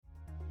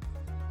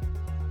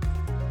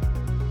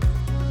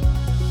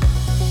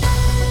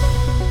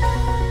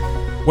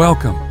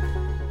Welcome.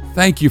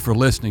 Thank you for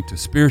listening to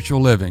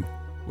Spiritual Living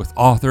with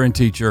author and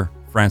teacher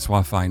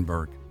Francois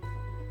Feinberg.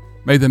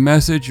 May the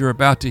message you're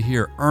about to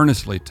hear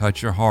earnestly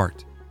touch your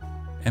heart,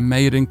 and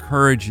may it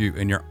encourage you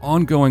in your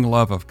ongoing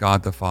love of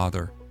God the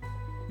Father,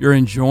 your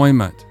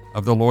enjoyment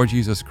of the Lord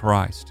Jesus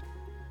Christ,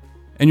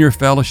 and your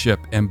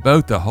fellowship in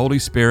both the Holy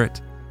Spirit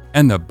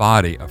and the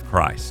body of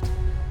Christ.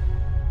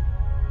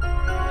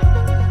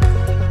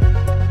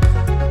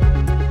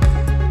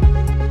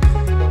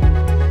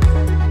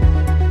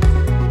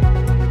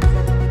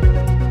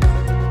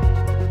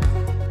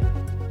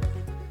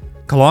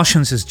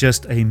 Colossians is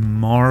just a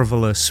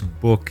marvelous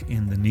book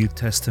in the New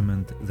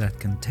Testament that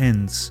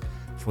contends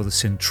for the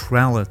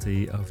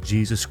centrality of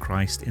Jesus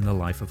Christ in the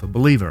life of a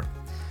believer.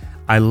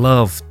 I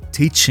love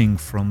teaching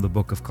from the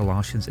book of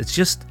Colossians.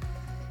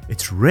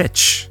 It's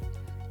rich,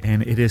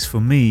 and it is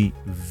for me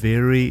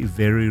very,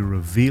 very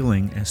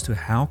revealing as to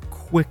how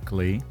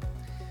quickly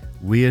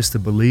we as the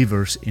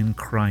believers in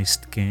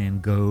Christ can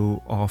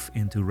go off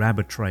into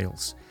rabbit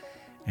trails.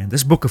 And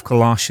this book of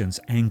Colossians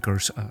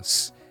anchors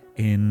us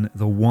in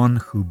the one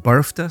who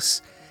birthed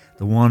us,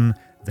 the one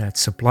that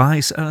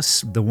supplies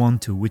us, the one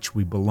to which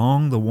we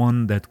belong, the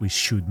one that we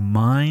should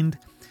mind.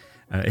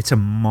 It's a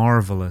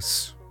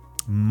marvelous,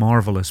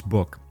 marvelous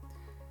book.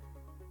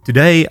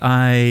 Today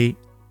I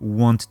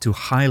want to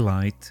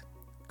highlight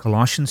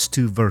Colossians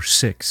 2 verse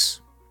 6.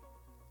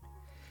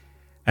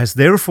 As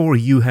therefore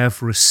you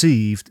have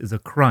received the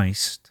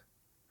Christ,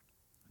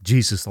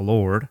 Jesus the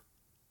Lord,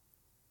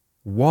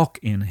 walk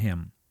in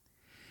him.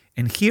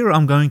 And here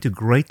I'm going to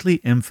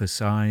greatly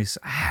emphasize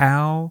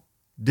how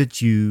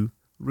did you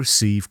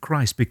receive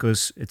Christ,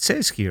 because it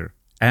says here,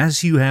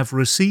 as you have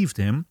received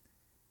him,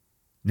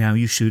 now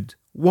you should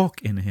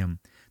walk in him.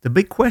 The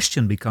big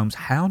question becomes,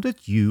 how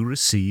did you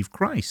receive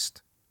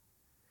Christ?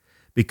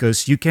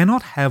 Because you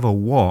cannot have a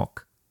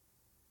walk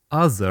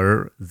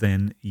other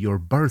than your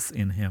birth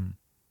in him.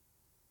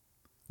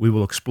 We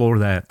will explore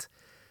that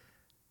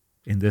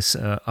in this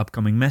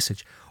upcoming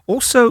message.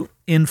 Also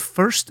in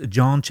 1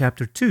 John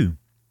chapter 2,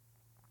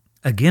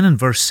 again in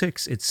verse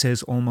 6, it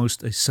says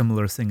almost a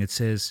similar thing. It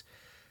says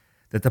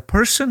that the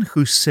person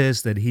who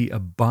says that he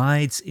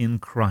abides in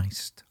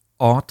Christ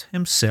ought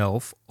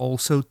himself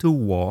also to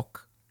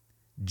walk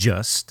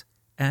just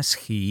as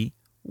he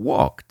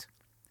walked.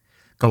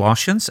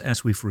 Colossians,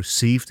 as we've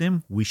received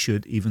him, we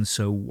should even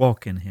so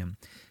walk in him.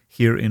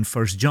 Here in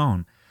 1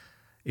 John,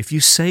 if you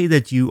say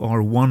that you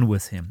are one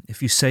with him,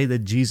 if you say that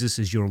Jesus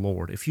is your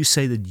Lord, if you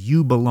say that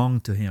you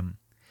belong to him,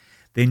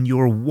 then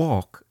your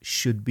walk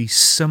should be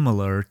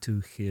similar to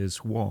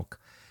his walk.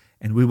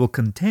 And we will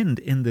contend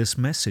in this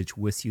message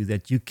with you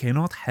that you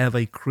cannot have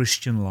a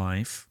Christian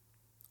life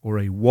or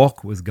a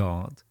walk with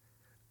God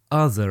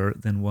other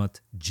than what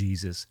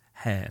Jesus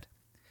had.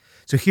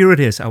 So here it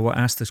is. I will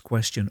ask this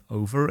question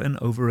over and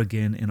over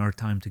again in our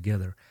time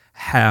together.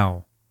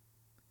 How?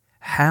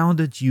 How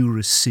did you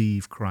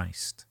receive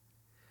Christ?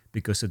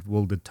 Because it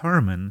will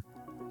determine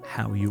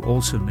how you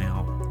also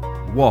now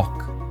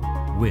walk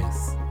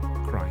with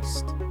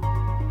Christ.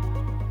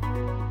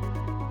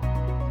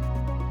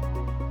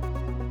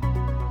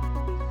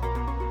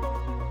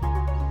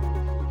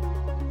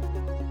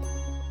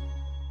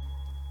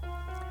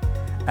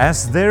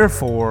 As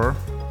therefore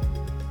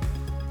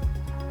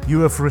you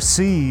have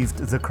received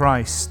the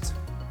Christ,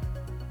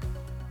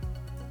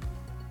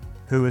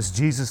 who is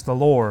Jesus the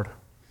Lord,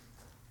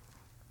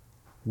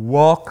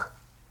 walk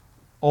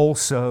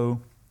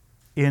also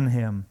in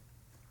him.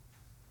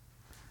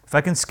 If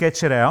I can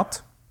sketch it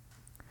out,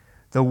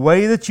 the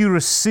way that you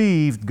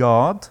received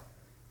God,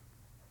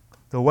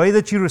 the way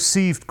that you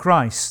received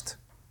Christ,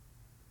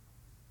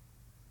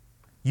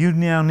 you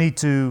now need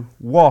to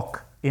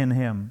walk in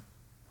him.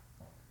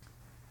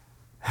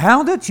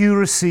 How did you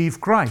receive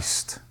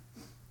Christ?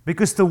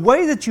 Because the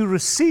way that you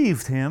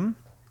received him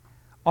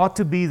ought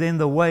to be then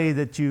the way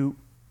that you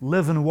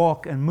live and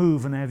walk and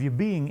move and have your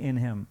being in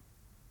him.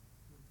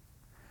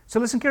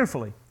 So listen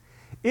carefully.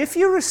 If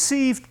you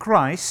received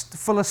Christ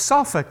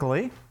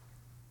philosophically,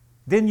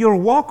 then your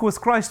walk with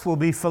Christ will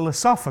be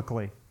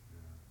philosophically.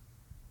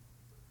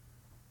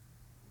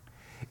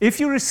 If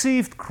you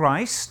received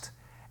Christ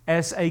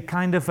as a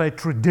kind of a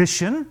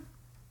tradition,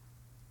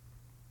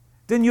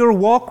 then your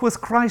walk with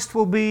Christ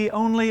will be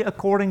only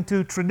according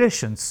to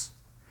traditions.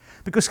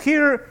 Because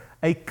here,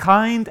 a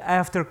kind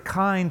after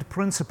kind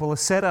principle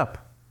is set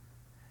up.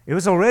 It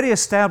was already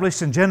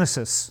established in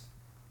Genesis.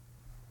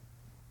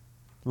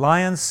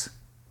 Lions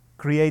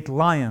create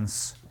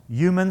lions.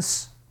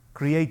 Humans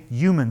create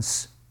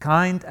humans.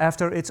 Kind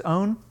after its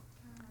own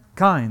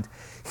kind.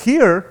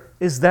 Here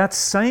is that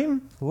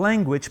same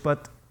language,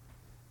 but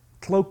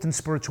cloaked in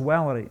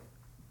spirituality.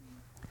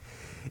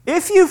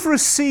 If you've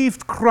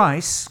received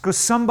Christ because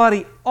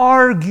somebody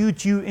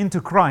argued you into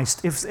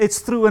Christ, if it's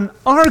through an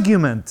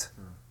argument,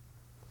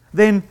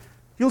 then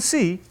you'll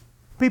see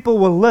people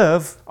will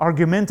live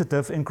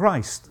argumentative in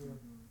Christ.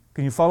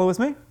 Can you follow with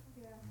me?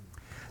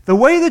 The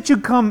way that you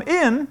come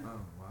in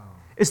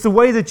is the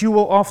way that you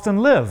will often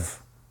live.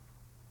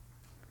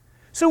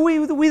 So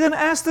we then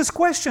ask this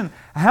question,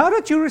 how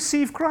did you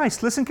receive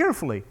Christ? Listen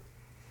carefully.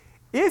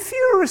 If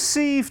you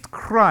received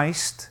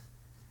Christ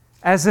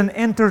as an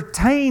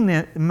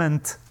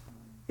entertainment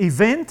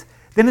event,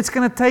 then it's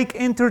going to take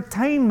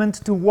entertainment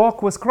to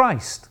walk with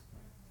Christ.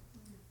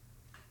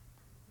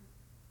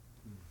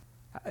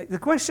 The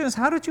question is,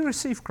 how did you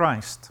receive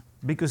Christ?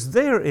 Because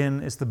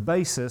therein is the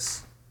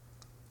basis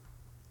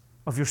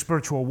of your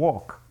spiritual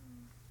walk.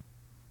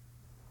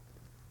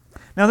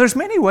 Now, there's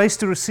many ways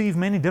to receive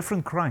many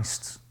different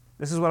Christs.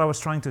 This is what I was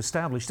trying to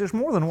establish. There's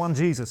more than one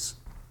Jesus.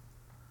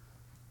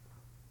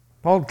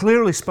 Paul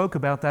clearly spoke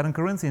about that in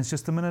Corinthians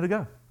just a minute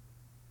ago.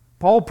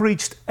 Paul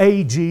preached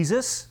a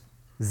Jesus,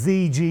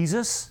 the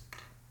Jesus.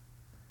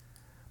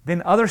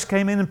 Then others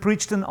came in and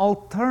preached an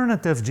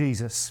alternative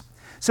Jesus.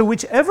 So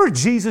whichever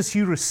Jesus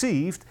you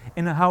received,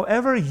 and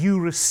however you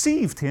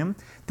received Him,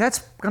 that's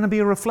going to be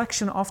a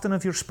reflection often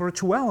of your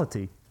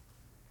spirituality.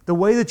 The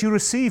way that you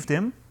received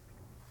Him,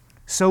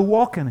 so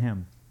walk in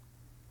Him.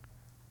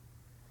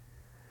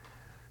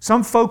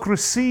 Some folk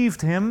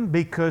received Him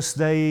because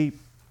they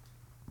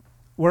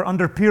were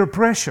under peer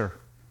pressure.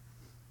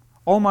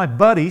 All my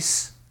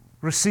buddies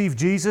received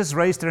Jesus,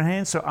 raised their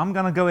hands, so I'm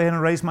going to go ahead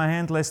and raise my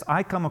hand lest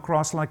I come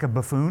across like a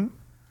buffoon.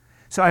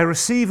 So I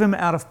receive Him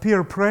out of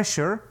peer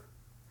pressure.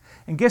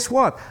 And guess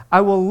what? I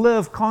will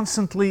live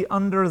constantly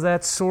under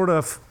that sort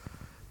of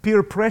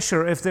peer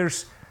pressure.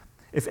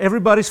 If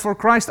everybody's for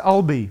Christ,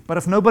 I'll be. But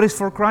if nobody's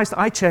for Christ,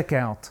 I check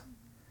out.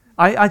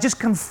 I just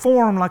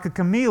conform like a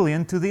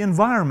chameleon to the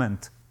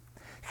environment.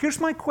 Here's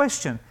my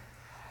question.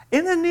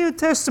 In the New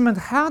Testament,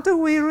 how do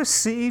we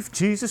receive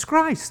Jesus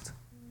Christ?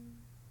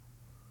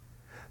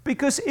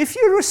 Because if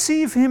you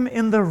receive Him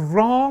in the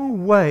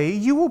wrong way,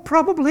 you will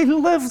probably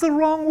live the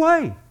wrong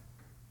way.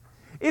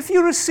 If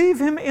you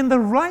receive Him in the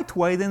right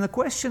way, then the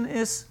question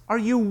is, are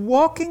you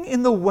walking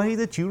in the way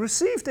that you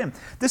received Him?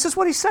 This is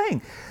what he's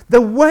saying. The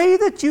way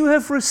that you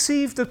have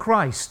received the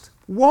Christ,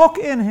 walk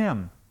in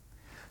Him.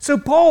 So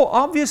Paul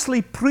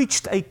obviously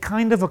preached a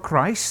kind of a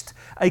Christ,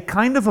 a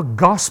kind of a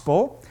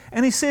gospel,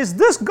 and he says,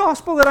 this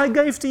gospel that I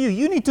gave to you,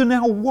 you need to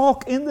now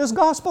walk in this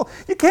gospel.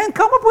 You can't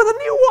come up with a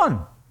new one.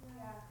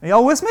 Are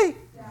y'all with me?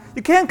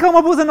 You can't come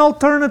up with an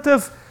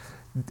alternative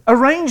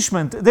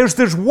arrangement.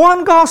 There's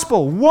one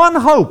gospel, one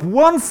hope,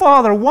 one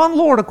Father, one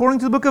Lord, according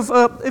to the book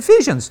of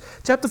Ephesians,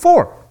 chapter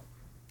 4.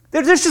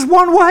 There's just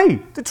one way,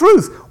 the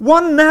truth,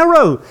 one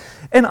narrow,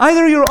 and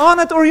either you're on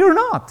it or you're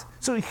not.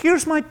 So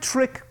here's my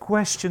trick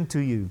question to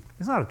you.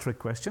 It's not a trick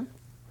question.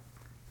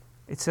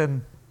 It's a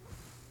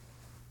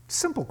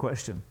simple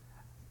question.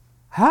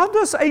 How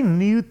does a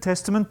New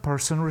Testament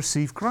person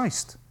receive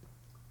Christ?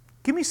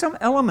 Give me some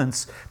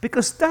elements,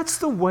 because that's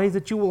the way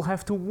that you will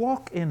have to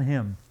walk in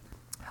Him.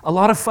 A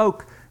lot of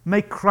folk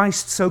make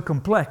Christ so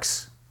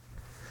complex.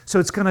 So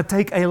it's going to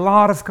take a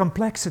lot of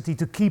complexity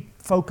to keep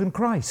folk in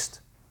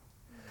Christ.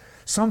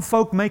 Some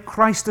folk make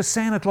Christ a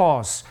Santa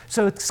Claus.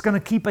 So it's going to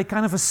keep a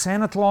kind of a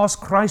Santa Claus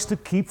Christ to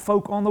keep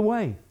folk on the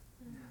way.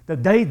 The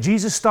day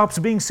Jesus stops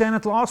being Santa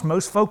Claus,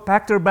 most folk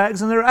pack their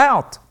bags and they're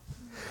out.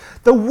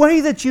 The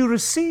way that you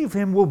receive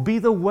Him will be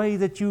the way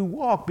that you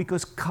walk,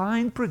 because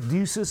kind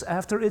produces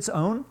after its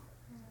own.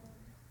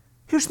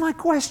 Here's my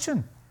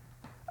question.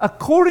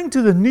 According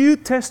to the New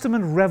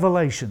Testament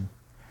revelation,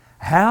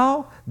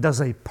 how does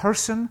a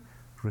person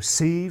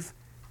receive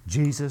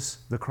Jesus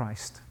the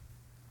Christ?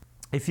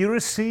 If you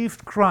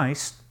received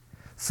Christ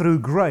through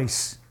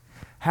grace,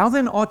 how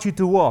then ought you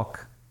to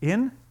walk?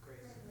 In?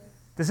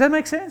 Does that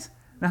make sense?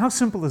 Now, how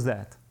simple is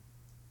that?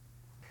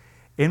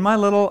 In my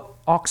little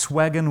ox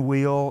wagon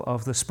wheel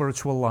of the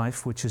spiritual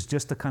life, which is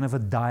just a kind of a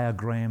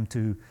diagram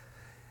to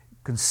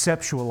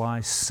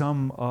conceptualize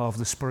some of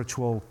the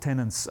spiritual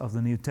tenets of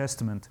the New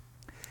Testament,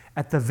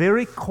 at the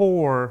very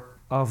core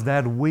of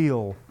that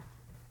wheel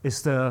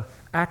is the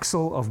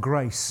axle of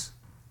grace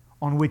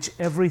on which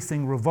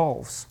everything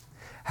revolves.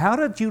 How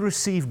did you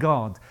receive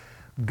God?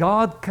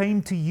 God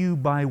came to you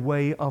by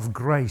way of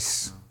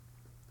grace,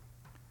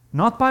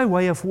 not by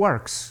way of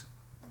works.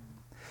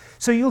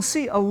 So you'll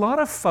see a lot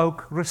of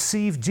folk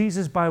receive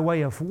Jesus by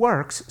way of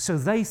works, so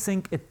they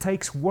think it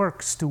takes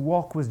works to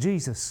walk with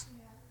Jesus.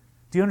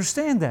 Do you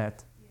understand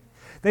that?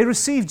 They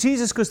received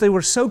Jesus because they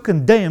were so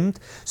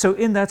condemned, so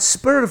in that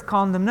spirit of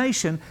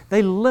condemnation,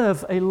 they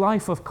live a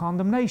life of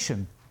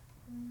condemnation.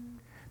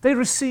 They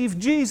received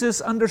Jesus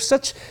under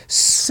such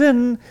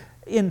sin,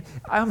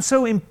 I'm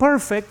so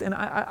imperfect and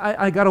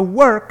I got to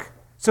work,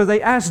 so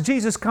they asked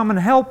Jesus, come and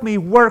help me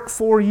work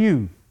for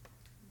you,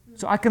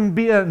 so I can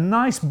be a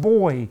nice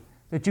boy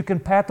that you can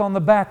pat on the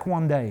back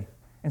one day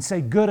and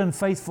say, good and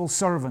faithful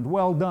servant,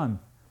 well done.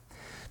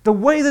 The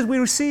way that we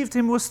received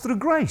Him was through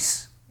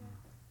grace.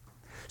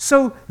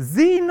 So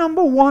the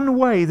number one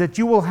way that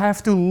you will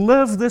have to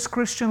live this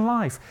Christian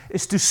life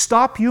is to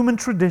stop human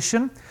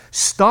tradition,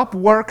 stop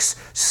works,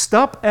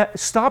 stop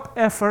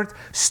effort,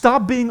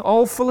 stop being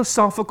all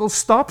philosophical,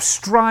 stop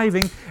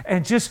striving,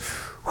 and just,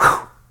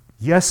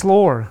 yes,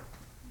 Lord.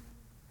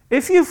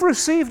 If you've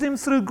received Him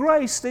through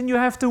grace, then you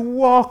have to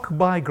walk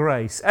by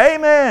grace.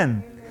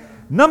 Amen.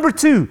 Number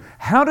two,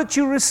 how did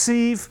you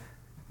receive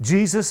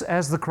Jesus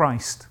as the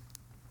Christ.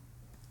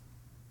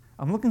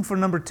 I'm looking for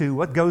number 2.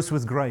 What goes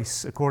with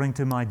grace according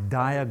to my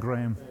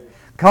diagram?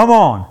 Come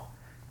on.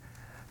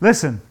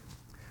 Listen,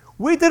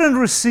 we didn't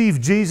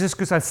receive Jesus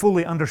because I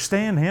fully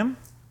understand Him.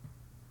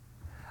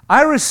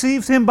 I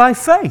received Him by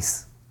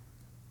faith.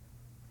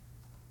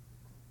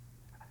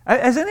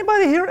 Has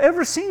anybody here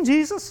ever seen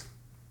Jesus?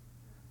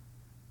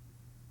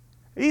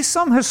 He's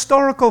some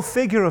historical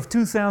figure of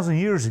 2,000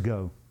 years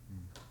ago,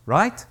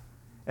 right?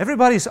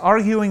 Everybody's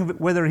arguing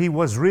whether He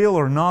was real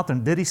or not,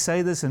 and did He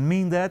say this and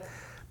mean that.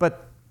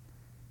 But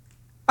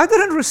I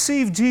didn't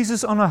receive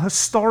Jesus on a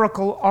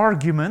historical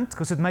argument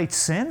because it made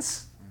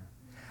sense.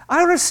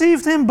 I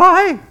received Him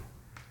by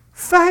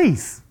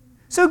faith.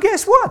 So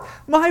guess what?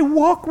 My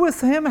walk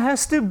with Him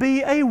has to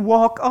be a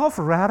walk of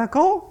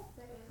radical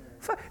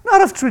faith.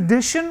 Not of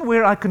tradition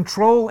where I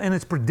control and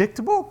it's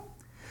predictable.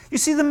 You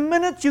see, the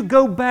minute you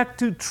go back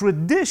to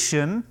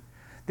tradition,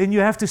 then you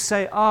have to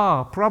say,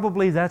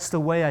 probably that's the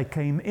way I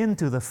came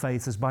into the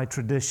faith, is by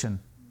tradition.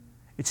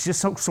 It's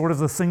just sort of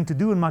the thing to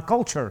do in my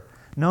culture.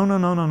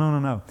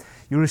 No.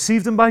 You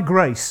received Him by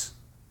grace,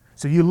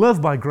 so you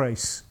live by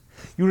grace.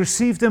 You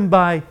received Him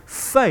by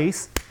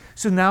faith,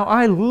 so now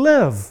I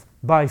live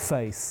by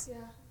faith. Yeah.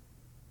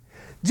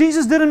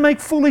 Jesus didn't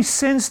make fully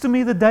sense to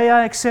me the day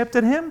I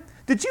accepted Him.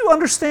 Did you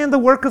understand the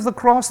work of the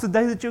cross the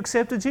day that you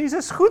accepted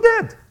Jesus? Who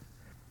did?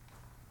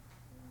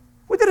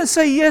 We didn't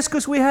say yes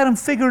because we had Him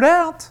figured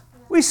out.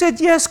 We said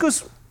yes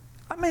because,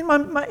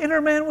 my inner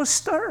man was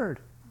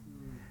stirred.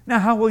 Now,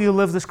 how will you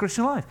live this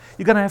Christian life?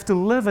 You're going to have to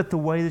live it the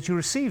way that you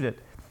received it.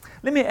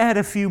 Let me add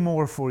a few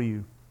more for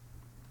you.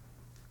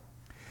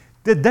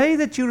 The day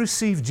that you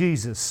received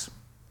Jesus,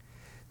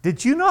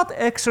 did you not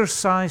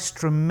exercise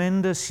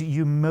tremendous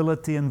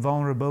humility and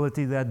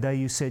vulnerability that day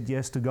you said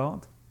yes to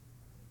God?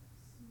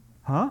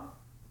 Huh?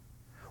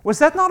 Was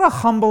that not a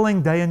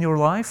humbling day in your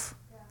life?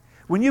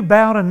 When you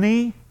bowed a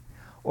knee,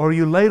 or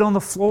you laid on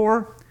the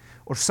floor,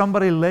 or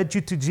somebody led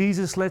you to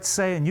Jesus, let's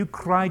say, and you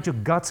cried your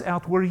guts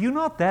out, were you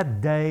not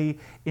that day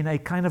in a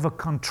kind of a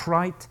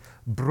contrite,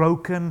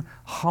 broken,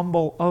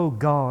 humble, oh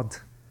God,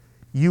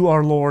 you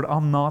are Lord,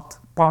 I'm not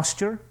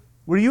posture?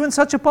 Were you in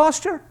such a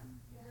posture?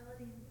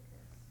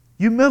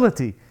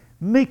 Humility,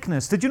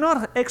 meekness. Did you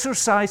not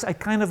exercise a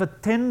kind of a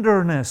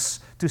tenderness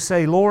to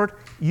say, Lord,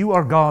 you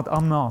are God,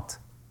 I'm not?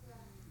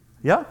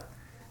 Yeah?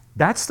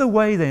 That's the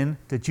way then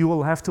that you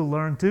will have to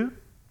learn to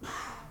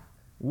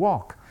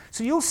walk.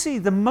 So you'll see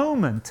the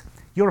moment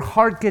your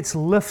heart gets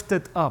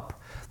lifted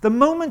up, the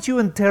moment you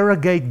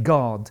interrogate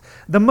God,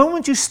 the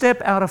moment you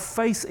step out of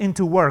faith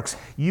into works,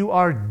 you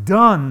are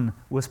done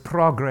with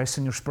progress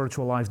in your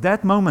spiritual life.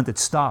 That moment it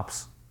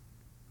stops.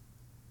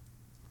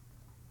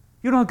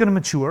 You're not going to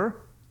mature.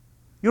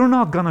 You're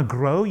not going to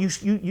grow.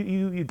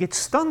 You get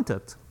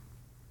stunted.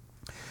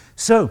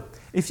 So,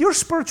 if your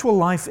spiritual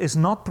life is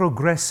not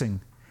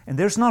progressing and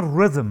there's not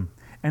rhythm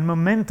and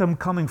momentum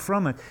coming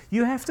from it,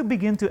 you have to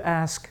begin to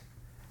ask,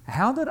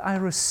 how did I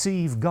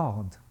receive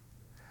God?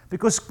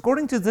 Because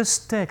according to this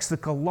text, the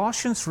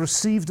Colossians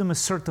received Him a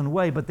certain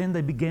way, but then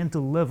they began to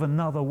live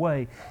another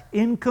way,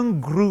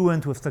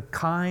 incongruent with the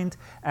kind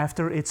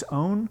after its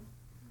own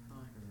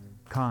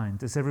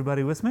kind. Is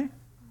everybody with me?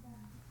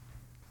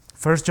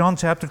 1 John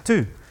chapter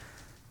 2.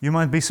 You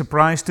might be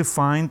surprised to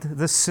find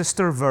the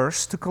sister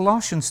verse to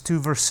Colossians 2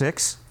 verse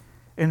 6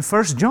 in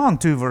 1 John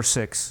 2 verse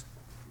 6.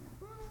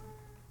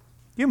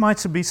 You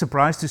might be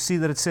surprised to see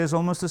that it says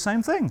almost the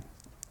same thing.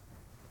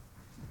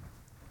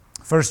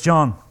 1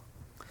 John.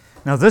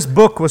 Now this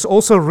book was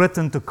also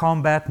written to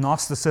combat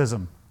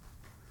Gnosticism.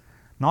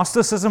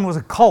 Gnosticism was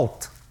a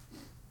cult.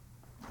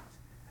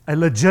 A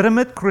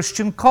legitimate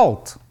Christian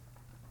cult.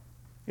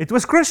 It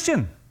was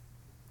Christian.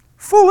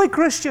 Fully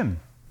Christian.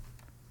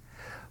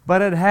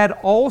 But it had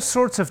all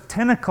sorts of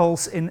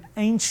tentacles in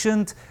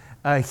ancient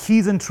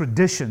heathen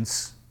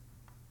traditions.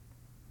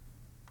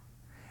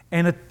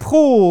 And it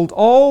pulled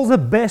all the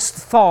best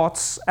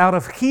thoughts out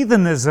of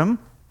heathenism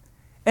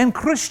and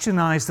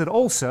Christianized it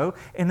also,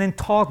 and then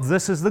taught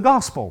this is the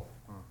gospel.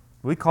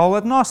 We call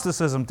it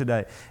Gnosticism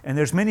today. And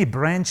there's many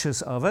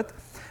branches of it.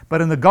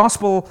 But in the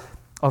Gospel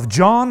of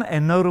John,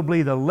 and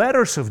notably the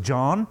letters of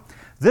John,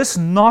 this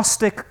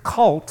Gnostic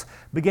cult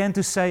began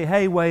to say,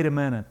 hey, wait a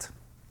minute.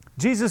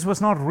 Jesus was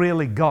not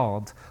really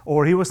God,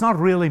 or He was not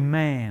really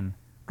man,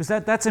 because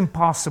that's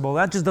impossible.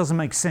 That just doesn't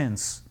make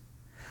sense.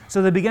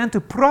 So they began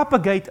to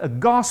propagate a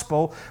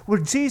gospel where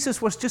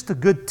Jesus was just a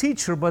good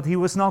teacher, but He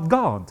was not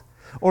God.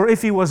 Or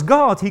if He was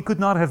God, He could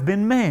not have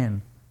been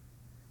man.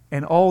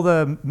 And all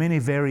the many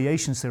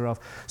variations thereof.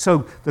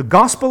 So the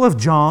Gospel of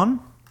John,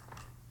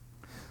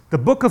 the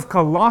book of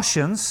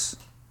Colossians,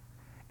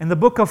 and the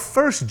book of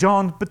 1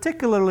 John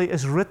particularly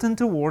is written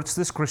towards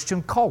this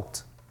Christian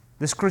cult.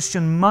 This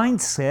Christian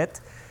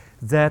mindset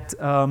that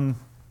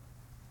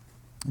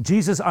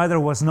Jesus either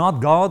was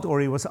not God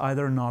or He was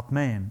either not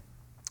man.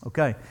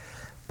 Okay,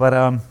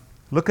 but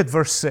look at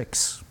verse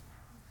 6.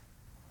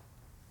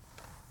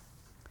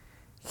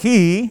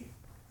 He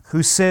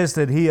who says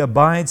that he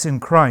abides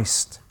in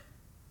Christ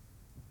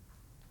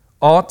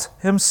ought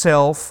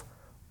himself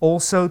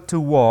also to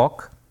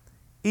walk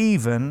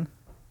even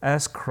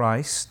as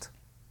Christ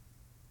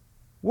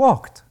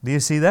walked. Do you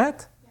see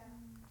that?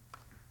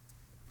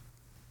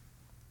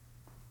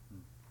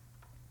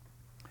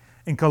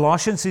 In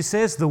Colossians, he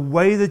says, the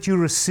way that you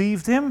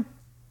received Him,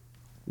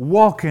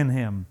 walk in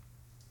Him.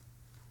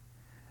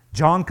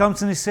 John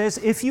comes and he says,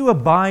 if you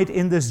abide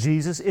in this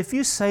Jesus, if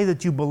you say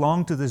that you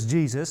belong to this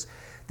Jesus,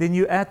 then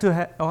you ought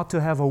to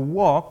have a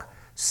walk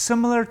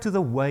similar to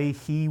the way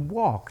He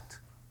walked.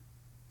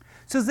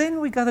 So then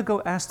we got to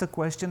go ask the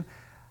question,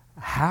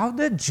 how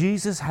did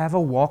Jesus have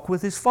a walk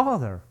with His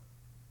Father?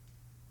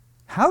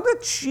 How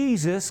did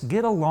Jesus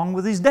get along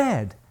with His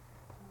dad?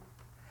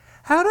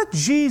 How did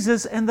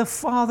Jesus and the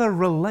Father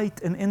relate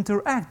and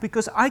interact?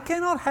 Because I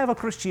cannot have a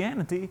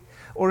Christianity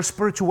or a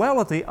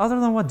spirituality other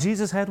than what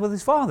Jesus had with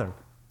His Father.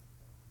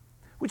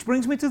 Which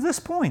brings me to this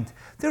point.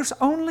 There's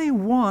only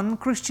one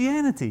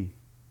Christianity.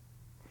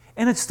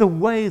 And it's the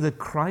way that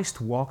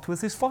Christ walked with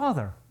His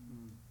Father.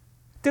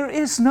 There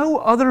is no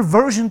other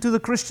version to the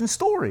Christian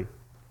story.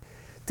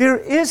 There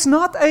is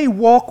not a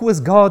walk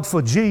with God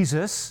for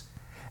Jesus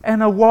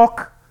and a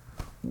walk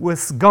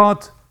with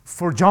God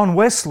for John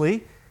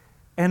Wesley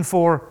and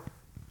for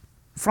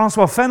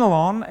Francois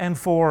Fenelon and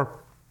for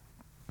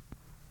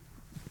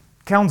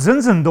Count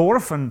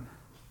Zinzendorf and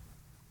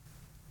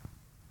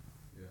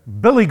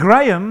Billy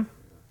Graham,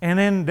 and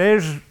then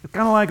there's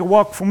kind of like a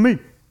walk for me.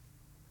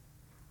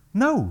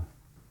 No.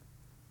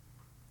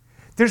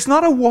 There's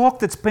not a walk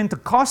that's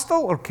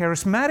Pentecostal or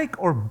charismatic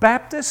or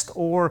Baptist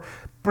or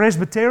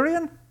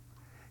Presbyterian.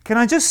 Can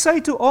I just say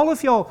to all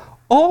of y'all,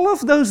 all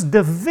of those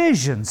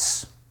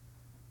divisions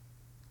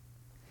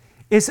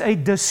is a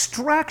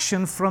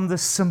distraction from the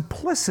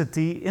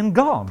simplicity in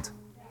God.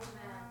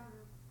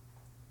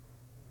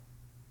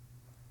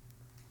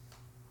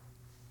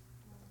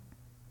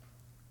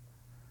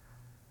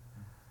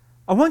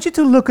 I want you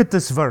to look at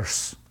this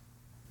verse.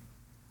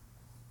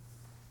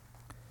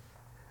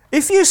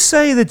 If you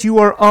say that you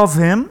are of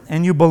Him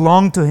and you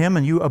belong to Him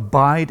and you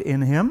abide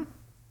in Him,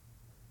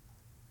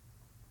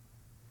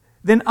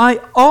 then I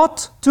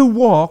ought to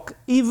walk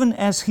even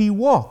as He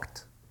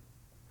walked.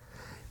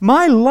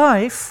 My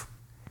life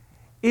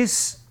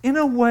is in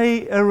a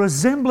way a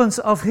resemblance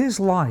of His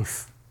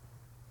life.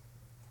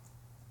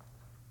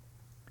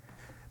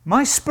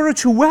 My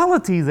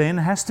spirituality then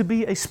has to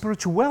be a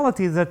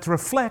spirituality that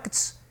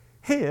reflects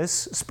His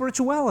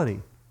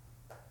spirituality.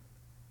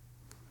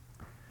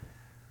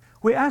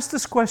 We ask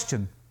this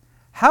question,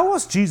 how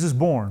was Jesus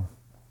born?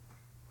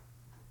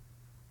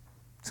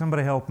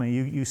 Somebody help me.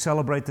 You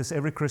celebrate this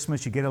every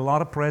Christmas. You get a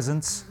lot of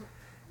presents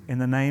in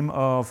the name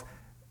of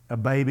a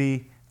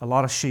baby, a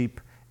lot of sheep,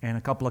 and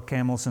a couple of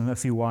camels and a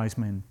few wise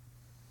men.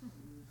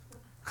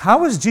 How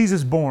was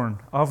Jesus born?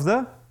 Of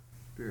the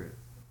Spirit.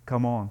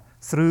 Come on.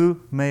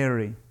 Through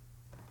Mary.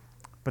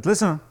 But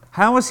listen,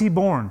 how was He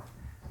born?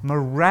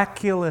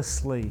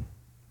 Miraculously.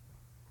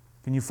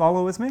 Can you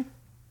follow with me?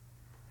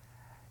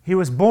 He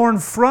was born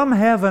from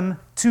heaven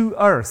to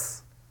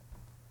earth.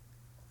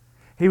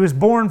 He was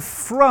born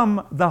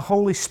from the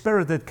Holy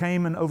Spirit that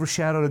came and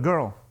overshadowed a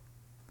girl.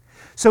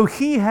 So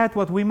He had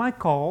what we might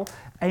call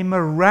a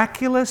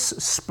miraculous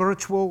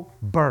spiritual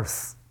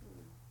birth.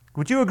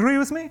 Would you agree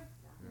with me?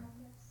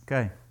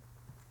 Okay.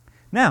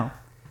 Now,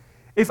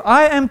 if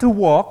I am to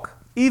walk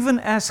even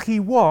as He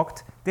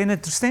walked, then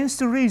it stands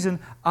to reason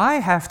I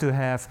have to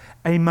have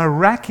a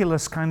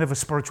miraculous kind of a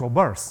spiritual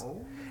birth.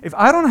 If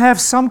I don't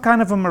have some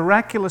kind of a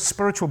miraculous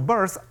spiritual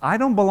birth, I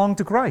don't belong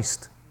to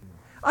Christ.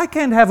 I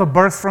can't have a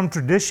birth from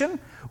tradition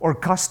or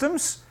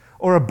customs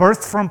or a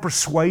birth from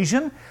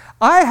persuasion.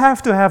 I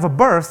have to have a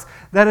birth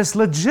that is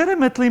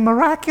legitimately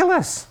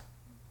miraculous.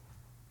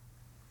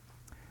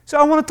 So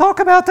I want to talk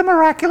about the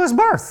miraculous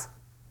birth.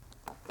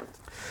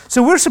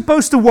 So we're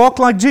supposed to walk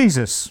like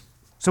Jesus.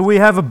 So we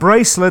have a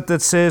bracelet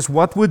that says,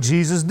 what would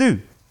Jesus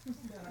do?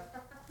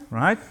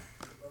 Right?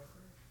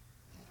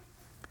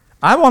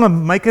 I want to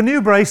make a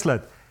new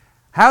bracelet.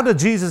 How did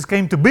Jesus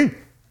came to be?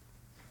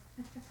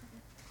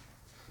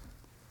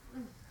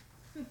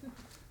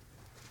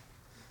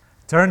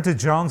 Turn to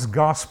John's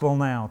Gospel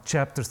now,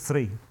 chapter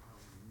 3.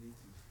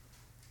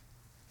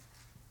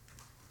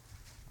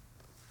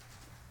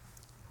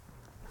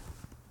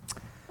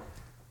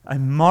 A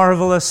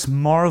marvelous,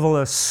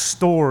 marvelous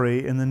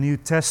story in the New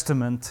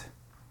Testament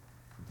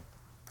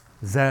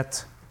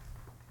that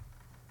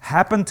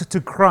happened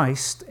to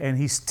Christ, and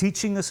He's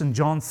teaching us in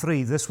John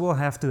 3, this will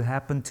have to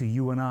happen to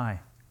you and I.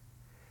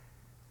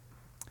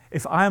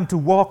 If I am to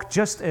walk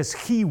just as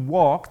He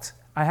walked,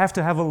 I have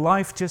to have a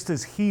life just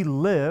as He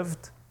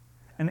lived.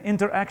 An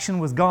interaction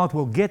with God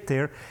will get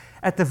there.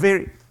 At the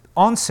very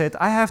onset,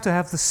 I have to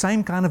have the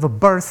same kind of a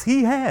birth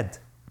He had.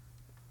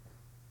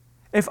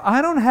 If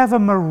I don't have a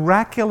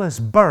miraculous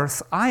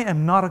birth, I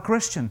am not a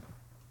Christian.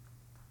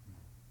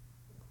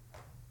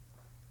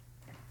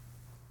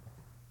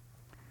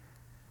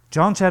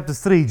 John chapter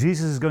 3,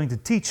 Jesus is going to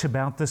teach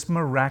about this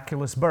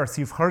miraculous birth.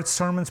 You've heard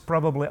sermons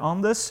probably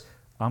on this.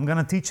 I'm going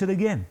to teach it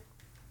again.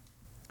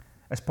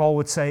 As Paul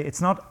would say,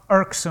 it's not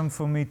irksome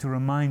for me to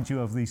remind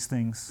you of these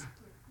things.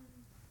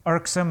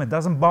 irksome. It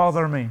doesn't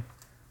bother me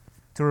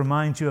to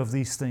remind you of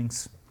these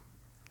things.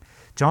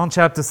 John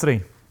chapter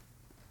 3.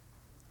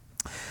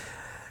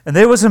 And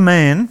there was a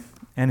man,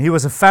 and he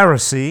was a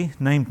Pharisee,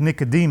 named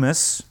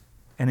Nicodemus,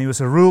 and he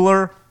was a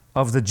ruler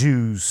of the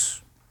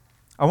Jews.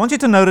 I want you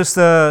to notice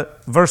the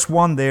verse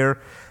 1 there,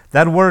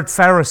 that word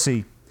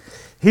Pharisee.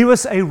 He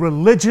was a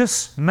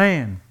religious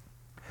man.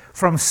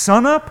 From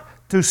sunup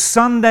to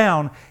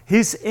sundown,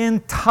 his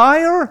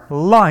entire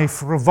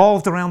life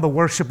revolved around the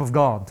worship of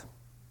God.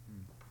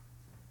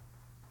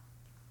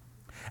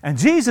 And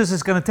Jesus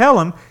is going to tell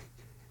him,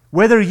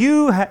 whether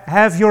you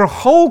have your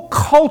whole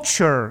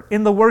culture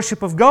in the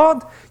worship of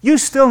God, you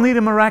still need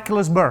a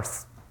miraculous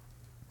birth.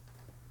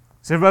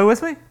 Is everybody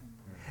with me?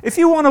 If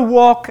you want to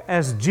walk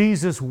as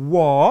Jesus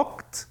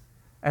walked,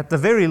 at the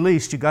very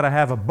least, you've got to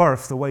have a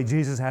birth the way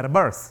Jesus had a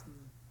birth.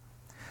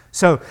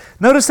 So,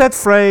 notice that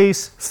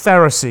phrase,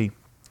 Pharisee.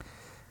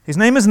 His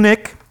name is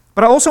Nick,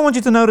 but I also want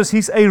you to notice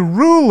he's a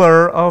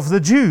ruler of the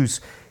Jews.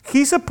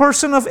 He's a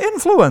person of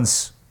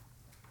influence.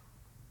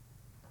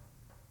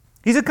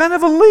 He's a kind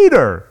of a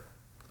leader.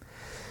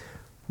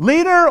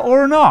 Leader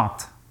or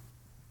not,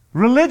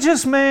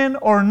 religious man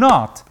or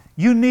not,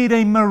 you need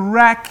a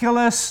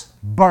miraculous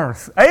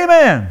birth.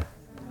 Amen.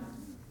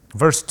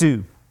 Verse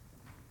 2.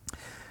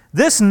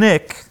 This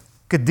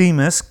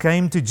Nicodemus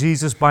came to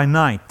Jesus by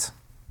night.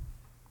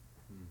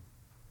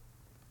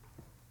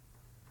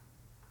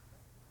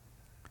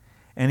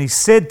 And he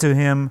said to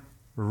him,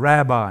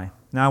 Rabbi.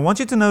 Now I want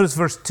you to notice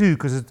verse 2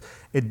 because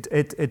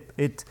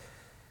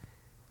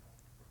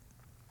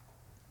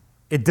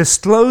it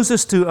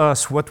discloses to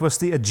us what was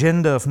the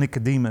agenda of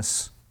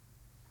Nicodemus.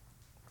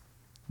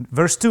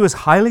 Verse 2 is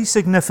highly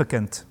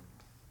significant.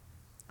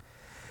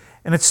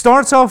 And it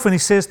starts off when he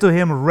says to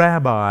him,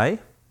 Rabbi,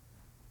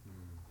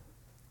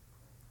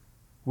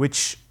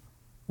 which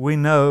we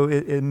know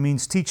it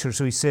means teacher.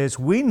 So he says,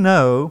 we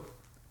know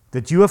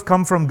that you have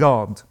come from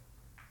God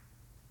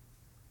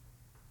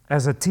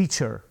as a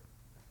teacher.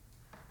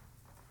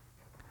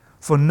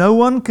 For no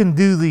one can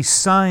do these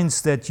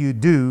signs that you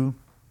do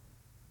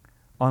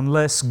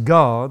unless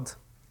God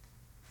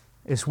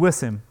is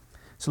with him.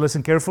 So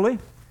listen carefully.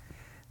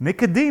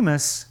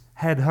 Nicodemus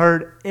had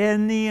heard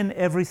any and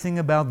everything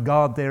about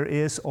God there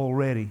is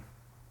already.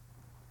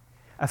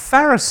 A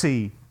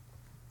Pharisee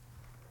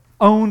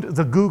owned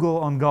the Google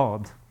on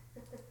God.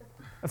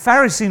 A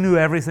Pharisee knew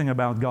everything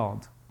about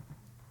God.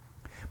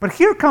 But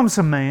here comes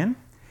a man,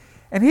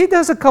 and he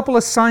does a couple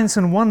of signs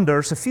and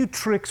wonders, a few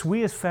tricks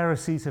we as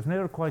Pharisees have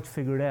never quite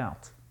figured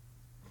out.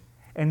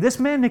 And this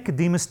man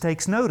Nicodemus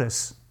takes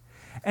notice.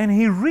 And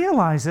he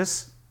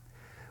realizes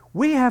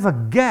we have a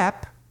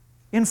gap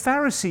in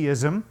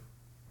Phariseeism.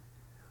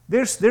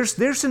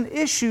 There's an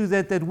issue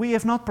that we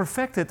have not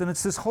perfected, and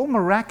it's this whole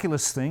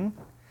miraculous thing.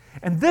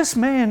 And this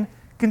man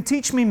can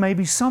teach me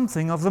maybe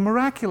something of the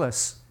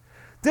miraculous.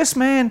 This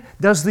man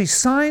does these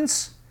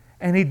signs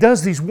and he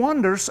does these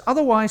wonders.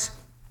 Otherwise,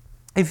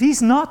 if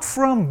he's not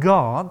from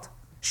God,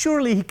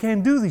 surely he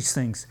can't do these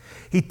things.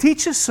 He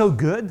teaches so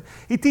good.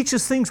 He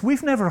teaches things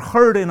we've never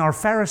heard in our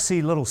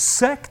Pharisee little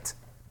sect.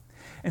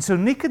 And so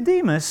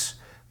Nicodemus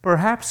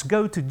perhaps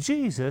go to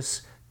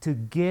Jesus to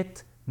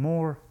get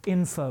more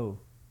info.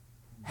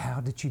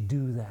 How did you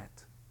do that?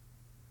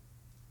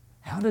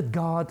 How did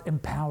God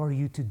empower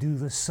you to do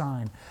this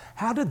sign?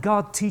 How did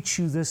God teach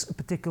you this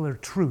particular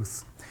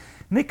truth?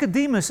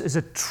 Nicodemus is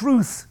a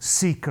truth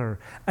seeker,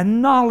 a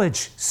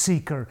knowledge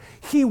seeker.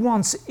 He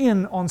wants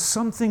in on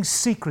something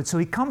secret. So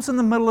he comes in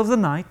the middle of the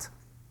night,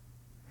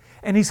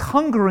 and he's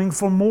hungering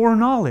for more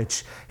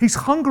knowledge. He's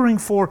hungering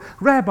for,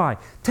 Rabbi,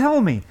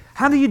 tell me,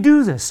 how do you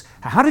do this?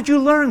 How did you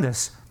learn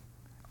this?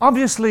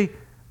 Obviously,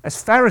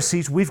 as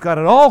Pharisees, we've got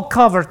it all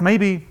covered,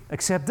 maybe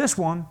except this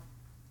one.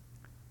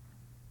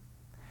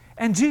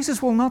 And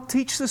Jesus will not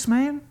teach this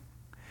man.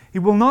 He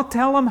will not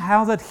tell him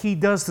how that he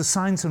does the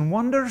signs and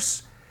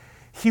wonders.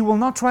 He will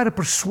not try to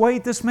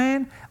persuade this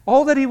man.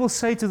 All that he will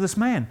say to this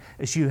man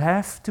is, you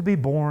have to be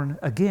born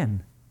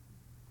again.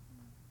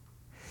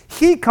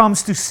 He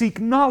comes to seek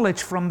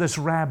knowledge from this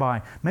rabbi,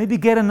 maybe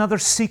get another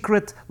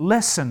secret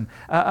lesson,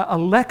 a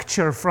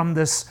lecture from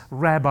this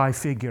rabbi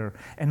figure,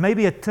 and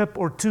maybe a tip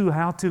or two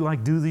how to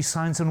do these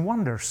signs and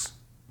wonders.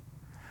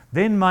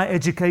 Then my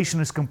education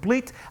is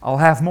complete. I'll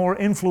have more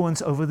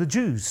influence over the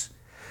Jews.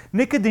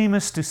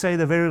 Nicodemus, to say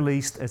the very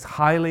least, is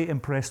highly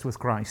impressed with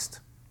Christ.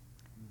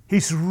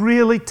 He's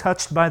really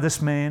touched by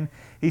this man.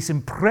 He's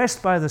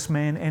impressed by this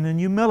man, and in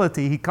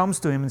humility he comes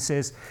to him and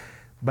says,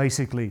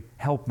 basically,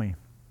 help me.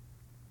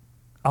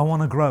 I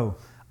want to grow.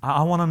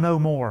 I want to know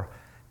more.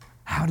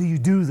 How do you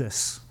do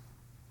this?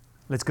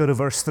 Let's go to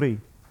verse 3.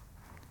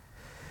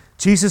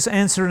 Jesus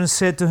answered and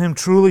said to him,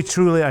 truly,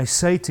 truly, I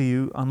say to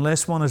you,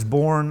 unless one is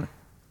born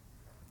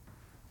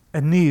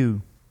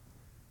anew.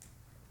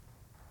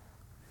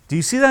 Do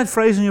you see that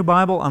phrase in your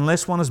Bible,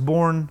 unless one is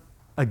born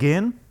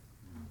again?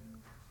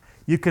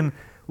 You can,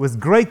 with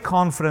great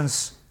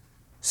confidence,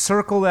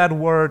 circle that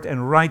word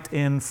and write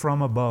in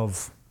from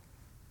above.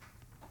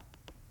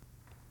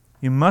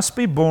 You must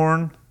be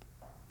born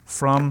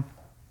from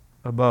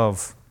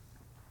above.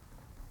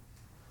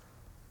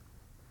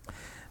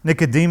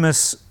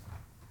 Nicodemus,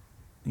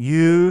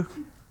 you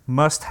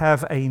must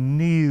have a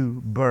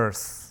new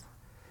birth,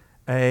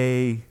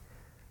 a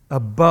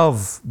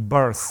above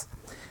birth.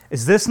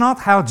 Is this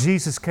not how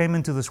Jesus came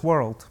into this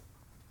world?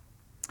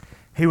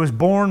 He was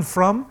born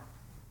from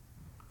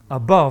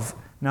above.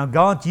 Now,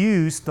 God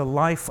used the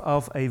life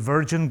of a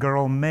virgin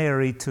girl,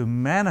 Mary, to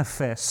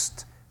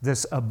manifest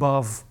this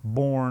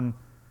above-born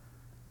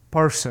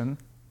person.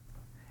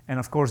 And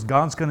of course,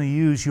 God's going to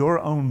use your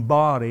own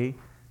body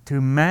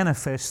to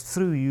manifest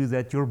through you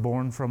that you're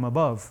born from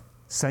above.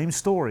 Same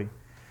story.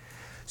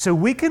 So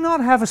we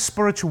cannot have a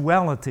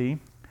spirituality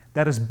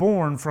that is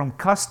born from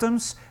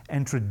customs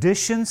and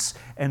traditions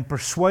and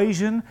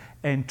persuasion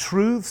and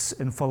truths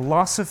and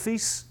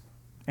philosophies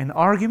and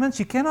arguments.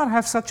 You cannot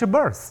have such a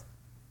birth.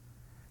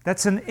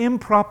 That's an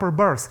improper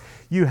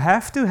birth. You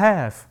have to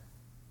have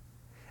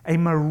a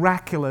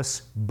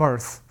miraculous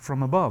birth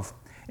from above.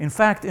 In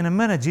fact, in a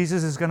minute,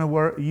 Jesus is going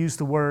to use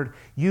the word,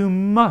 you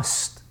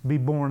must be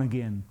born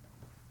again.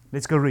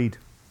 Let's go read.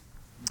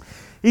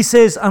 He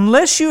says,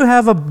 unless you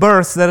have a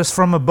birth that is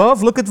from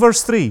above, look at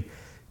verse 3,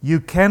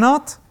 you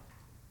cannot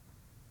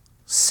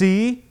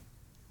see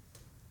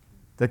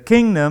the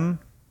kingdom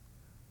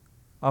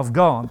of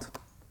God.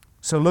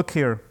 So look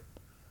here.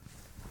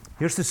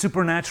 Here's the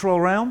supernatural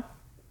realm.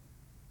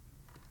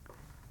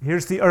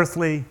 Here's the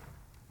earthly,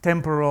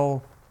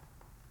 temporal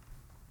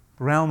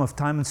realm of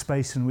time and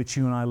space in which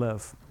you and I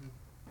live.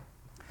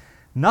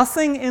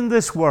 Nothing in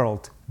this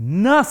world,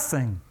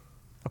 nothing,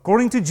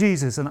 according to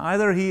Jesus, and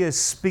either He is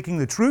speaking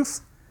the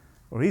truth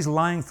or He's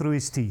lying through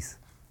His teeth.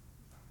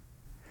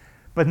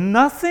 But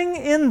nothing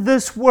in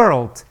this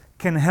world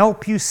can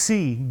help you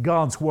see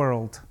God's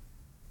world.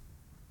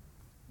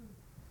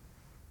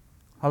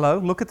 Hello,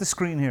 look at the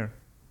screen here.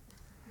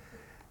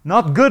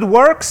 Not good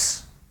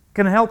works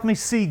can help me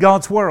see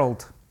God's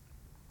world.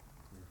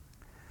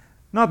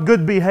 Not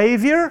good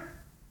behavior,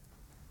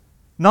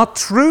 not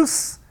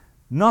truth,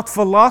 not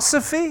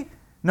philosophy,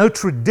 no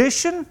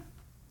tradition,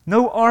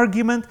 no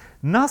argument,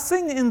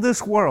 nothing in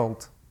this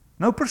world,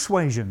 no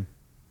persuasion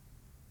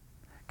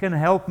can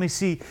help me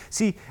see.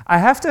 See, I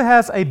have to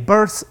have a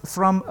birth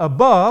from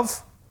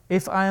above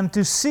if I am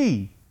to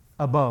see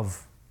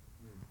above.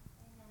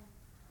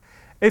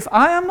 If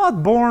I am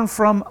not born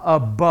from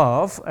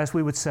above, as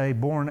we would say,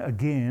 born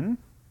again,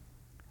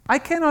 I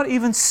cannot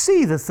even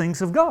see the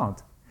things of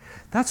God.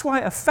 That's why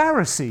a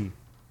Pharisee,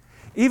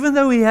 even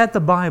though he had the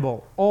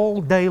Bible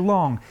all day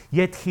long,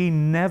 yet he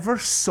never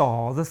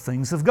saw the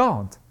things of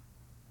God.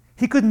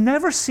 He could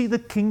never see the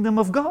kingdom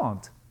of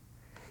God.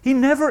 He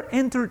never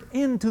entered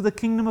into the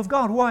kingdom of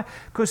God. Why?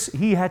 Because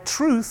he had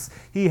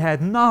truth, he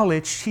had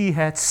knowledge, he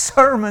had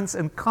sermons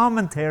and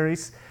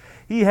commentaries,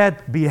 he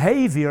had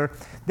behavior.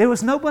 There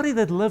was nobody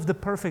that lived a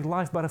perfect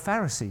life but a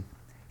Pharisee.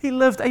 He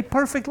lived a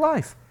perfect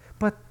life,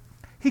 but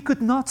he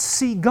could not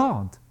see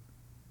God.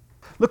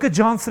 Look at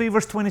John 3,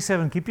 verse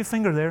 27. Keep your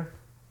finger there.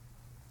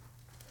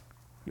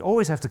 You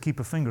always have to keep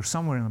a finger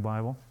somewhere in the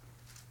Bible.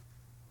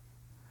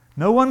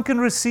 No one can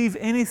receive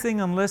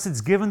anything unless it's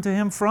given to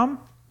him from.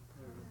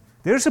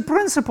 There's a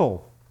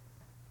principle.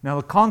 Now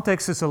the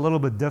context is a little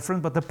bit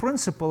different, but the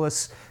principle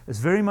is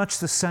very much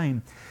the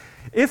same.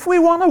 If we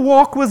want to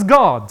walk with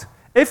God,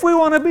 if we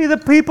want to be the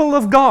people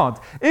of God,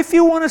 if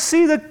you want to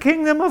see the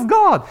kingdom of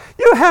God,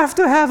 you have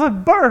to have a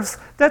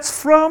birth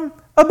that's from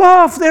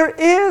above. There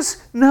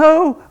is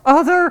no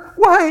other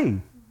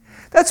way.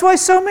 That's why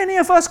so many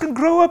of us can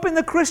grow up in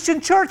the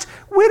Christian church.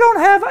 We don't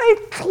have a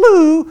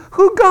clue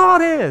who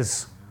God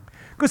is.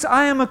 Because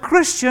I am a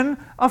Christian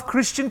of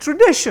Christian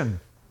tradition.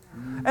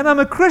 And I'm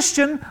a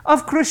Christian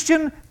of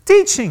Christian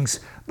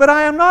teachings. But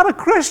I am not a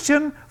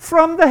Christian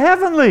from the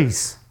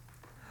heavenlies.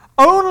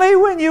 Only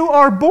when you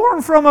are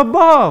born from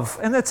above.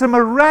 And it's a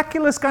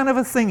miraculous kind of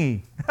a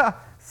thingy.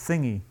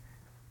 Thingy.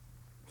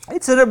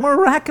 It's a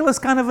miraculous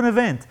kind of an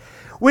event.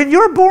 When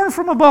you're born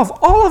from above,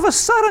 all of a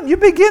sudden you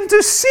begin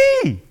to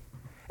see.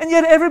 And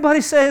yet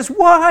everybody says,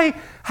 why?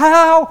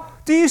 How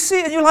do you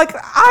see? And you're like,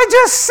 I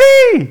just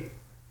see.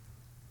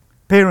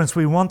 Parents,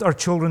 we want our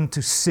children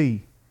to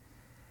see.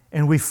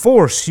 And we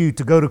force you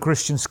to go to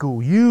Christian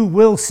school. You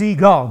will see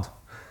God.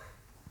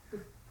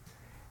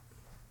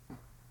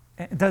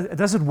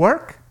 Does it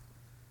work?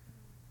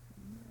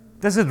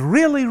 Does it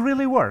really,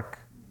 really work?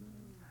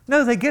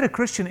 No, they get a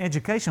Christian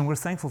education. We're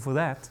thankful for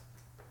that.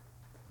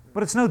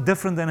 But it's no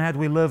different than had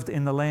we lived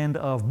in the land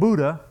of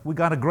Buddha. We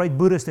got a great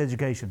Buddhist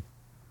education.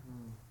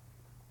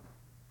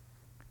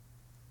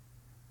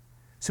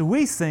 So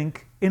we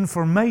think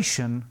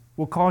information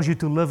will cause you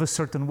to live a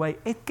certain way.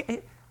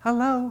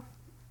 Hello?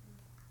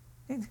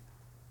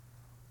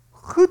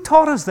 Who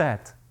taught us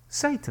that?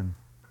 Satan.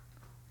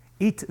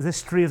 Eat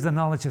this tree of the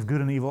knowledge of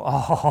good and evil.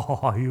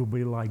 Oh, you'll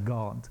be like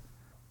God.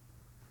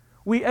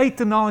 We ate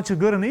the knowledge of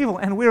good and evil,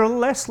 and we're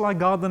less like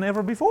God than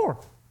ever before.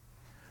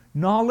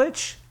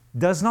 Knowledge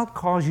does not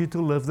cause you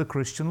to live the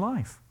Christian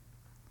life.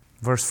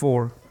 Verse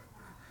 4.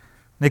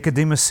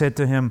 Nicodemus said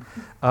to him,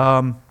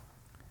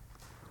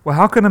 well,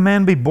 how can a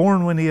man be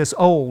born when he is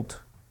old?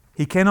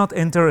 He cannot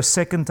enter a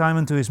second time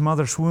into his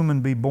mother's womb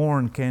and be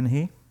born, can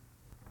he?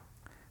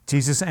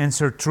 Jesus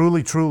answered,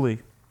 "Truly, truly."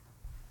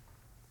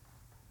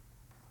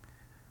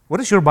 What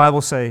does your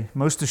Bible say?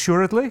 Most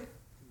assuredly?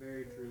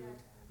 Very truly.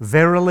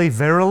 Verily,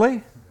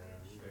 verily?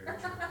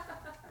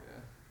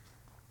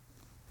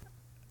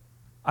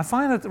 I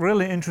find it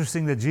really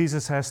interesting that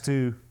Jesus has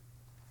to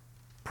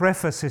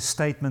preface his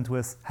statement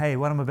with, "Hey,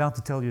 what I'm about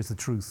to tell you is the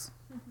truth."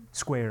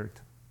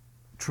 Squared.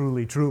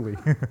 Truly, truly.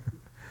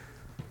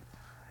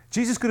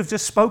 Jesus could have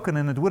just spoken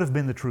and it would have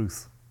been the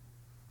truth.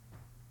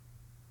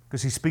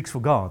 Because he speaks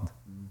for God.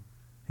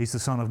 He's the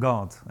Son of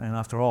God. And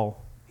after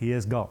all, he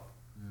is God.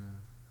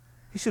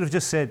 He should have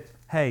just said,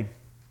 "Hey,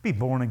 be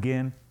born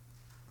again."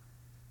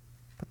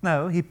 But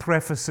no, he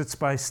prefaces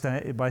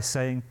it by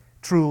saying,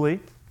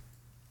 "Truly."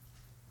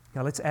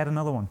 Yeah, let's add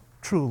another one.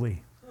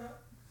 Truly.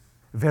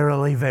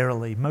 Verily,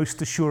 verily.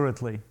 Most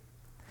assuredly.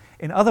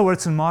 In other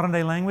words, in modern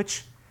day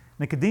language,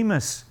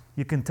 Nicodemus,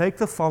 you can take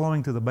the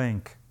following to the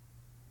bank.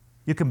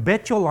 You can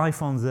bet your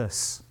life on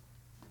this.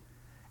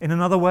 In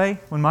another way,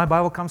 when my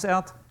Bible comes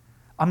out,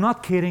 I'm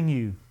not kidding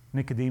you,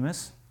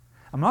 Nicodemus.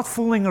 I'm not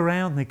fooling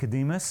around,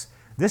 Nicodemus.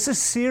 This is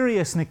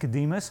serious,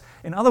 Nicodemus.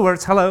 In other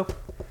words, hello,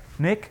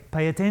 Nick,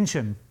 pay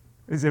attention.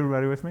 Is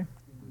everybody with me?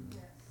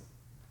 Yes.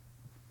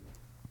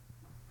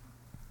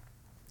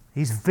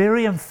 He's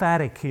very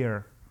emphatic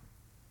here.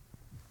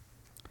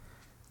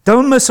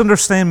 Don't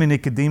misunderstand me,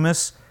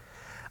 Nicodemus,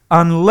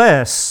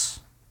 unless,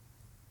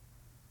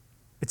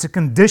 it's a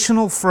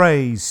conditional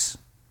phrase,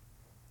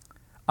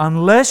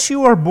 unless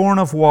you are born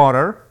of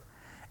water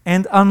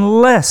and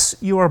unless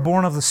you are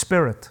born of the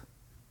Spirit,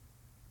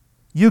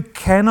 you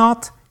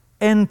cannot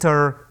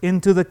enter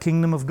into the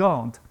kingdom of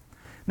God.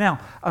 Now,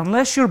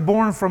 unless you're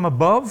born from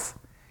above,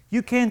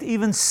 you can't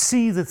even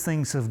see the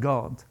things of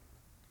God.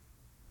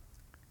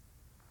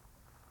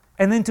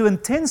 And then to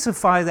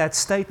intensify that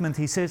statement,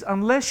 he says,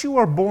 unless you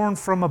are born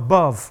from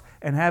above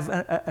and have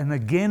an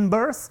again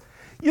birth,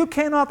 you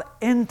cannot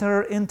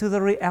enter into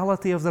the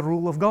reality of the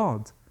rule of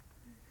God.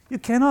 You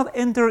cannot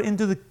enter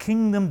into the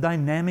kingdom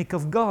dynamic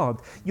of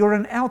God. You're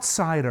an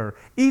outsider,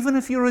 even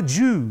if you're a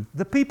Jew,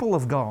 the people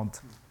of God.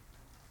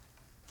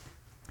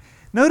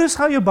 Notice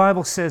how your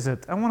Bible says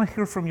it. I want to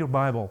hear from your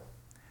Bible.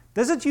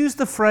 Does it use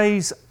the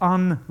phrase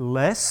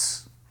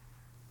unless?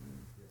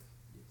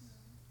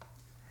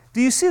 Do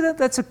you see that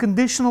that's a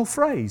conditional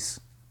phrase?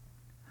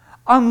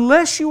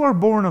 Unless you are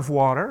born of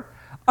water,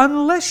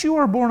 unless you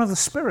are born of the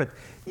Spirit,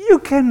 you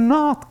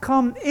cannot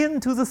come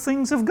into the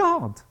things of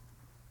God.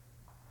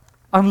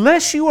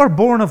 Unless you are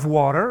born of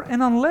water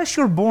and unless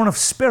you're born of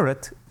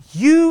Spirit,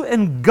 you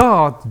and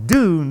God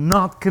do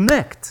not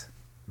connect.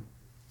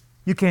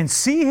 You can't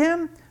see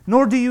Him,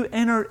 nor do you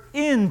enter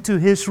into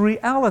His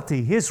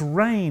reality, His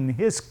reign,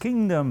 His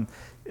kingdom,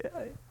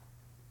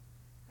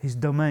 His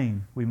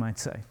domain, we might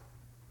say.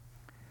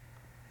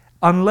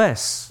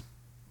 Unless.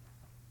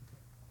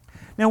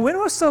 Now, when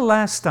was the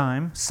last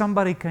time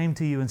somebody came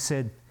to you and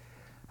said,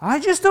 I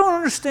just don't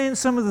understand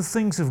some of the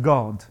things of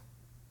God?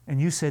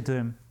 And you said to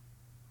him,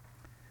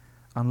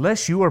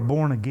 unless you are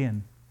born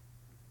again,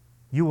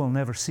 you will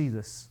never see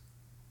this.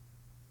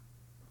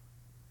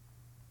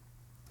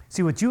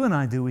 See, what you and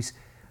I do is,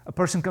 a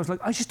person comes like,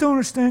 I just don't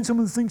understand some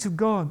of the things of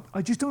God.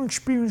 I just don't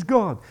experience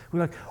God. We're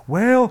like,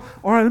 well,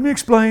 all right, let me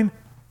explain.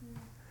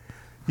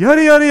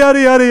 Yada, yada,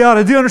 yada, yada,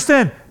 yada. Do you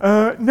understand?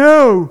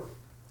 No.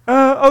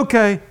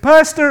 Okay.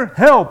 Pastor,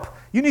 help.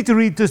 You need to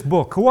read this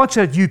book. Watch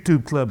that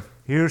YouTube clip.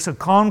 Here's a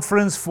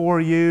conference for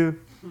you.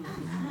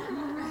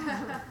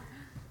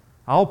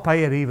 I'll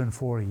pay it even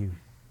for you.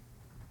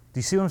 Do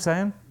you see what I'm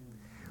saying?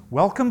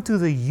 Welcome to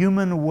the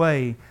human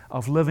way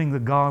of living the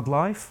God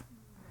life.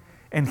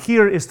 And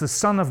here is the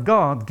Son of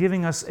God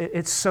giving us,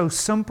 it's so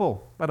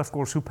simple. But of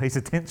course, who pays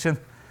attention?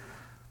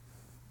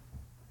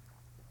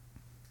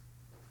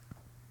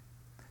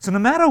 So no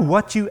matter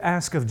what you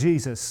ask of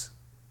Jesus,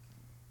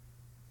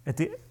 at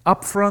the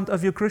upfront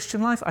of your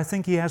Christian life, I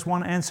think He has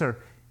one answer.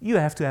 You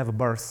have to have a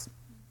birth.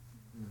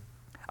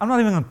 I'm not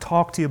even going to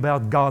talk to you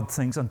about God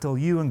things until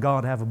you and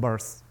God have a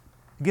birth.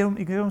 You get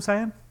what I'm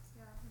saying?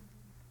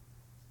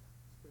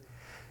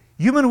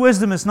 Human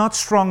wisdom is not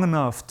strong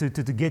enough to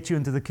get you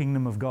into the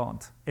kingdom of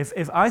God.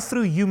 If I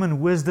through human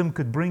wisdom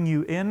could bring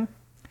you in,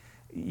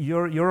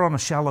 you're on a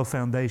shallow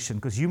foundation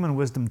because human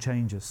wisdom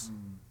changes.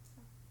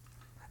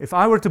 If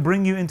I were to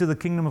bring you into the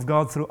kingdom of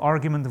God through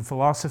argument and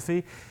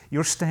philosophy,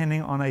 you're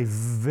standing on a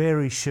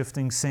very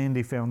shifting,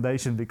 sandy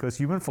foundation because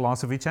human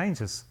philosophy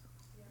changes.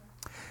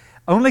 Yeah.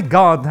 Only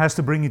God has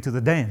to bring you to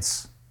the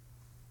dance.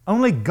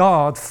 Only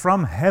God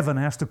from heaven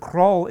has to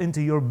crawl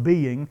into your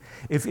being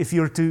if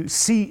you're to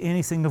see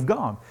anything of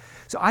God.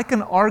 So I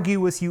can argue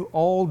with you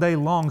all day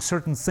long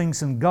certain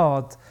things in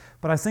God,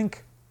 but I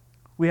think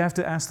we have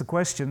to ask the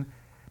question,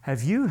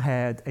 have you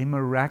had a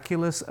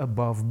miraculous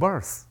above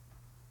birth?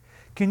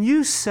 Can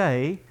you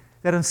say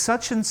that on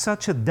such and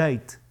such a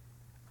date,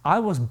 I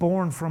was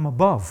born from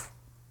above?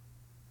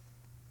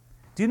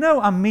 Do you know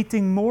I'm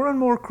meeting more and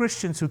more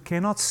Christians who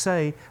cannot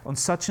say on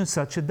such and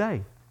such a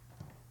day?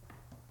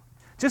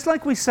 Just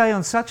like we say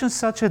on such and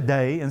such a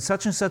day, in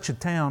such and such a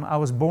town, I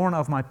was born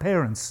of my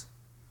parents.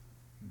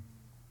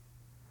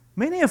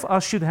 Many of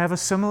us should have a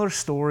similar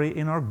story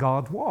in our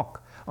God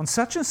walk. On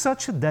such and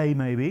such a day,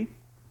 maybe,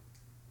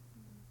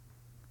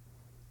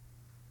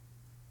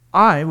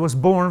 I was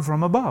born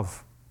from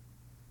above.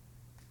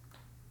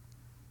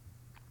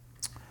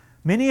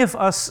 Many of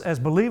us as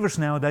believers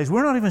nowadays,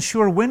 we're not even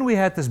sure when we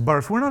had this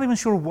birth. We're not even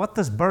sure what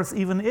this birth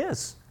even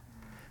is.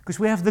 Because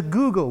we have the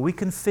Google. We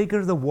can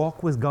figure the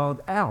walk with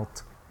God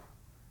out.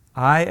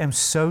 I am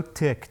so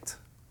ticked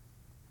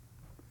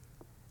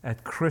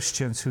at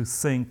Christians who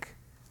think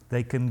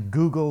they can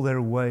Google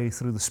their way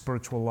through the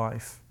spiritual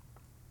life.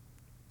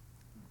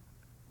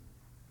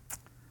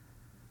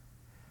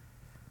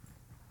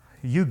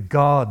 You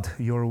God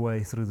your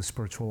way through the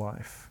spiritual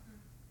life.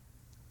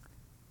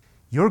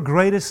 Your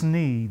greatest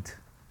need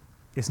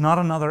is not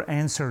another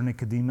answer,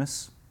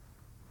 Nicodemus,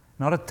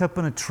 not a tip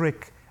and a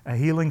trick, a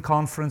healing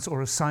conference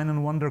or a sign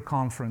and wonder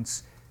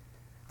conference.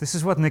 This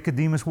is what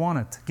Nicodemus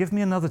wanted. Give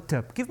me another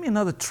tip. Give me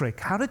another trick.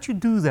 How did you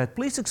do that?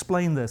 Please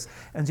explain this.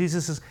 And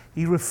Jesus says,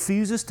 he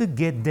refuses to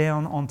get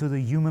down onto the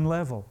human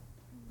level.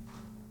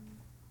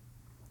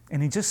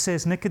 And he just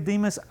says,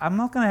 Nicodemus, I'm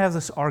not going to have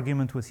this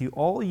argument with you.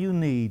 All you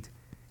need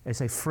is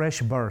a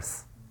fresh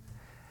birth.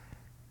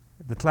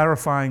 The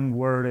clarifying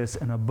word is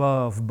an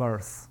above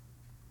birth.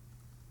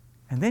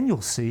 And then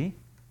you'll see,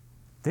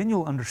 then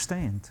you'll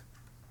understand.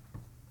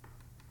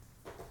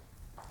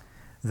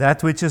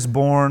 That which is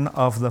born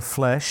of the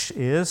flesh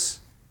is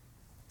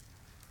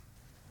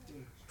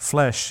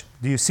flesh.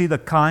 Do you see the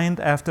kind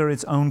after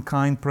its own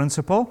kind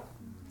principle?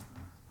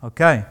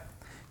 Okay.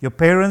 Your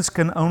parents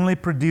can only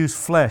produce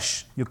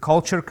flesh. Your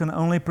culture can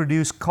only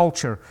produce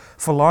culture.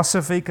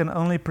 Philosophy can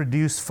only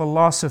produce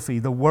philosophy.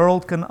 The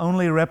world can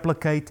only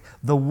replicate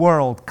the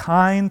world.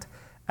 Kind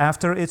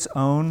after its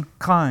own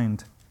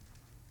kind.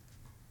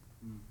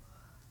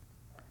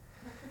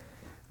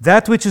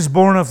 That which is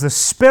born of the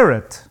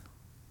Spirit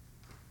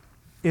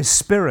is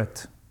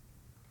spirit.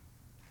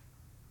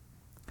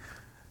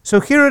 So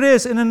here it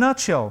is in a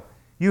nutshell.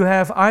 You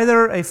have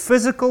either a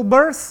physical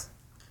birth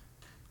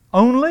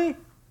only,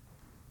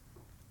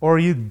 or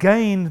you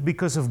gain,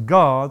 because of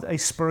God, a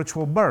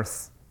spiritual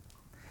birth.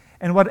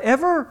 And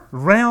whatever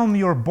realm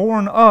you're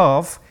born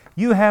of,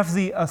 you have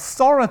the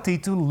authority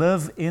to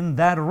live in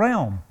that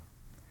realm.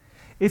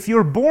 If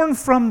you're born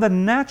from the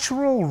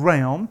natural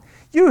realm,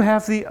 you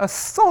have the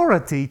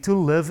authority to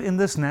live in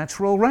this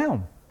natural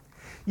realm.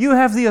 You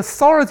have the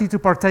authority to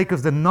partake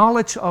of the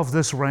knowledge of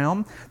this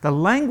realm, the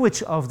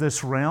language of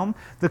this realm,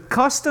 the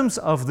customs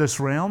of this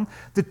realm,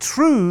 the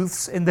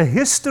truths and the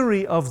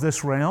history of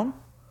this realm,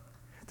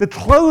 the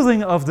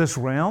clothing of this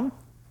realm.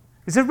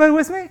 Is everybody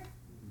with me?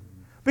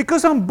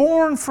 Because I'm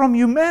born from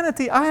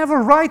humanity, I have a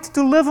right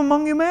to live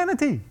among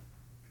humanity.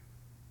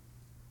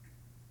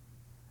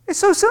 It's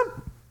so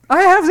simple.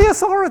 I have the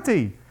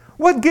authority.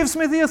 What gives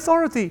me the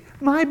authority?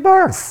 My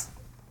birth.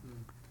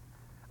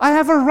 I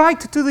have a right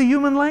to the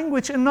human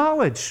language and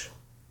knowledge.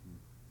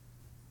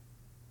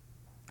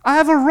 I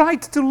have a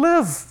right to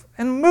live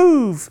and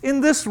move in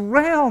this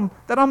realm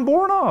that I'm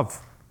born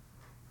of.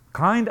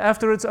 Kind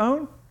after its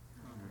own?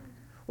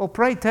 Well,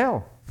 pray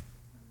tell.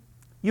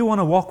 You want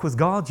to walk with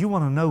God? You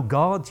want to know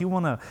God? You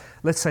want to,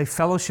 let's say,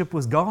 fellowship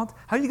with God?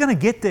 How are you going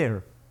to get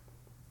there?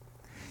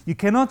 You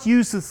cannot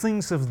use the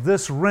things of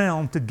this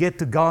realm to get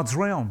to God's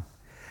realm.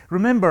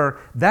 Remember,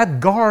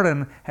 that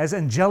garden has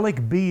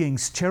angelic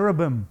beings,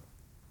 cherubim,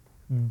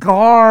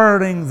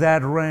 guarding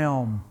that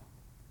realm.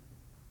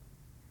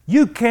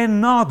 You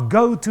cannot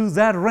go to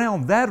that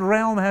realm. That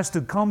realm has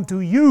to come to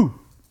you.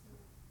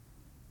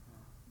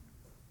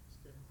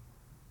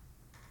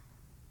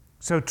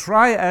 So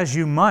try as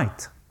you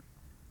might.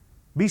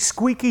 Be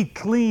squeaky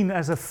clean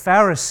as a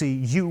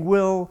Pharisee. You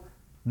will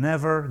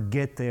never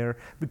get there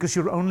because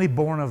you're only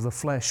born of the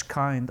flesh,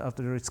 kind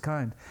after its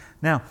kind.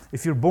 Now,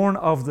 if you're born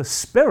of the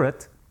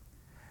Spirit,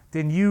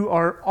 then you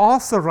are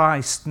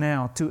authorized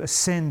now to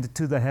ascend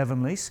to the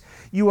heavenlies.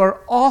 You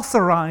are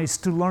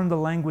authorized to learn the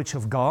language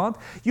of God.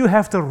 You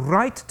have the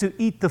right to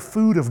eat the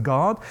food of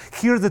God,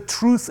 hear the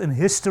truth and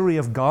history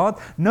of God,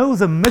 know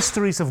the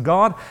mysteries of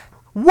God.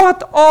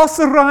 What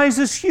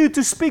authorizes you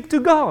to speak to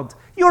God?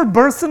 Your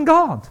birth in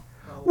God.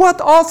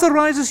 What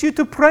authorizes you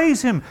to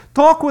praise Him,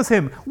 talk with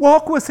Him,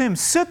 walk with Him,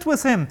 sit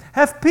with Him,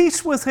 have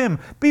peace with Him,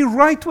 be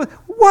right with...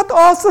 What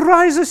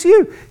authorizes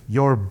you?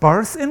 Your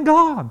birth in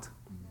God.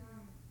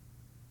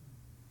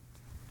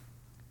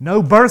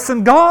 No birth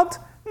in God,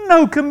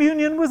 no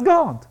communion with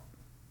God.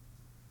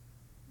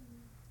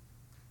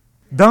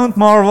 Don't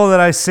marvel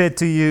that I said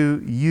to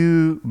you,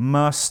 you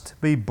must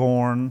be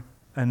born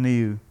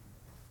anew.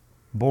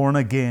 Born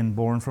again,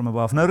 born from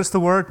above. Notice the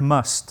word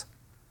must.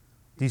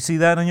 Do you see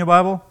that in your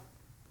Bible?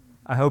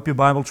 I hope your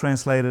Bible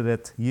translated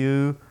it.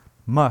 You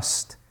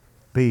must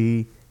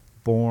be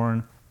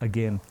born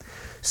again.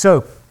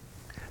 So,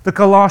 the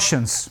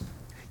Colossians,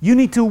 you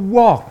need to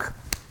walk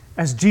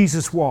as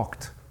Jesus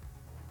walked.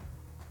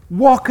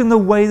 Walk in the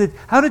way that...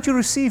 How did you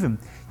receive Him?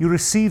 You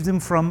received Him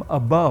from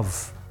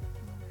above.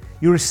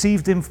 You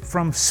received Him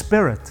from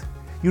Spirit.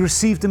 You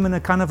received Him in a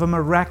kind of a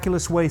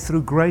miraculous way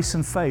through grace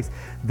and faith.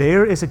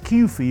 There is a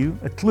cue for you,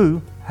 a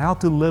clue. how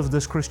to live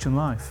this Christian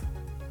life.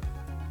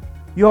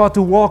 You ought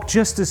to walk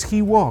just as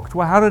He walked.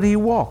 Well, how did He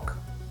walk?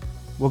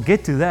 We'll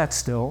get to that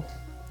still.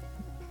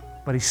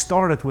 But He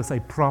started with a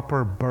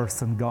proper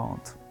birth in God.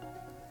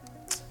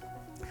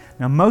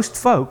 Now, most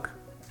folk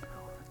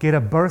get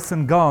a birth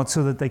in God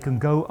so that they can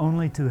go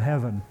only to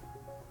heaven.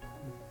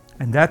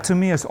 And that to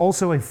me is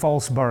also a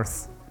false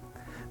birth,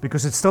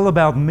 because it's still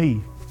about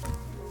me.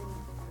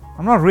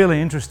 I'm not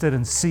really interested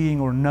in seeing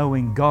or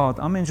knowing God.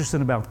 I'm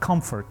interested about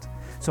comfort.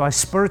 So I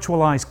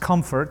spiritualize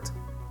comfort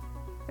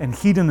and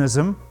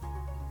hedonism.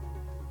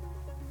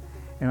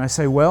 And I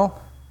say,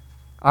 well,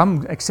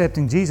 I'm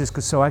accepting Jesus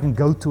so I can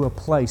go to a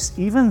place.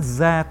 Even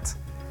that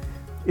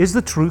is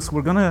the truth.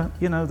 We're going to,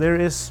 there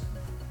is,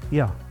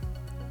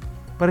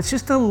 But it's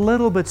just a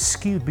little bit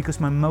skewed because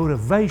my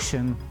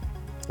motivation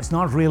is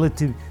not really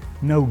to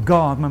know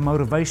God. My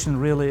motivation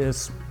really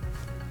is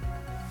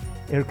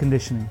air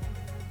conditioning.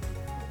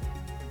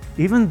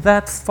 Even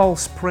that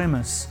false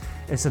premise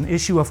is an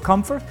issue of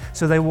comfort,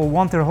 so they will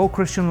want their whole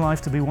Christian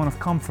life to be one of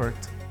comfort.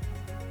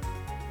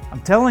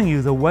 I'm telling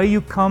you, the way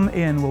you come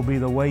in will be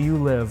the way you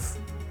live.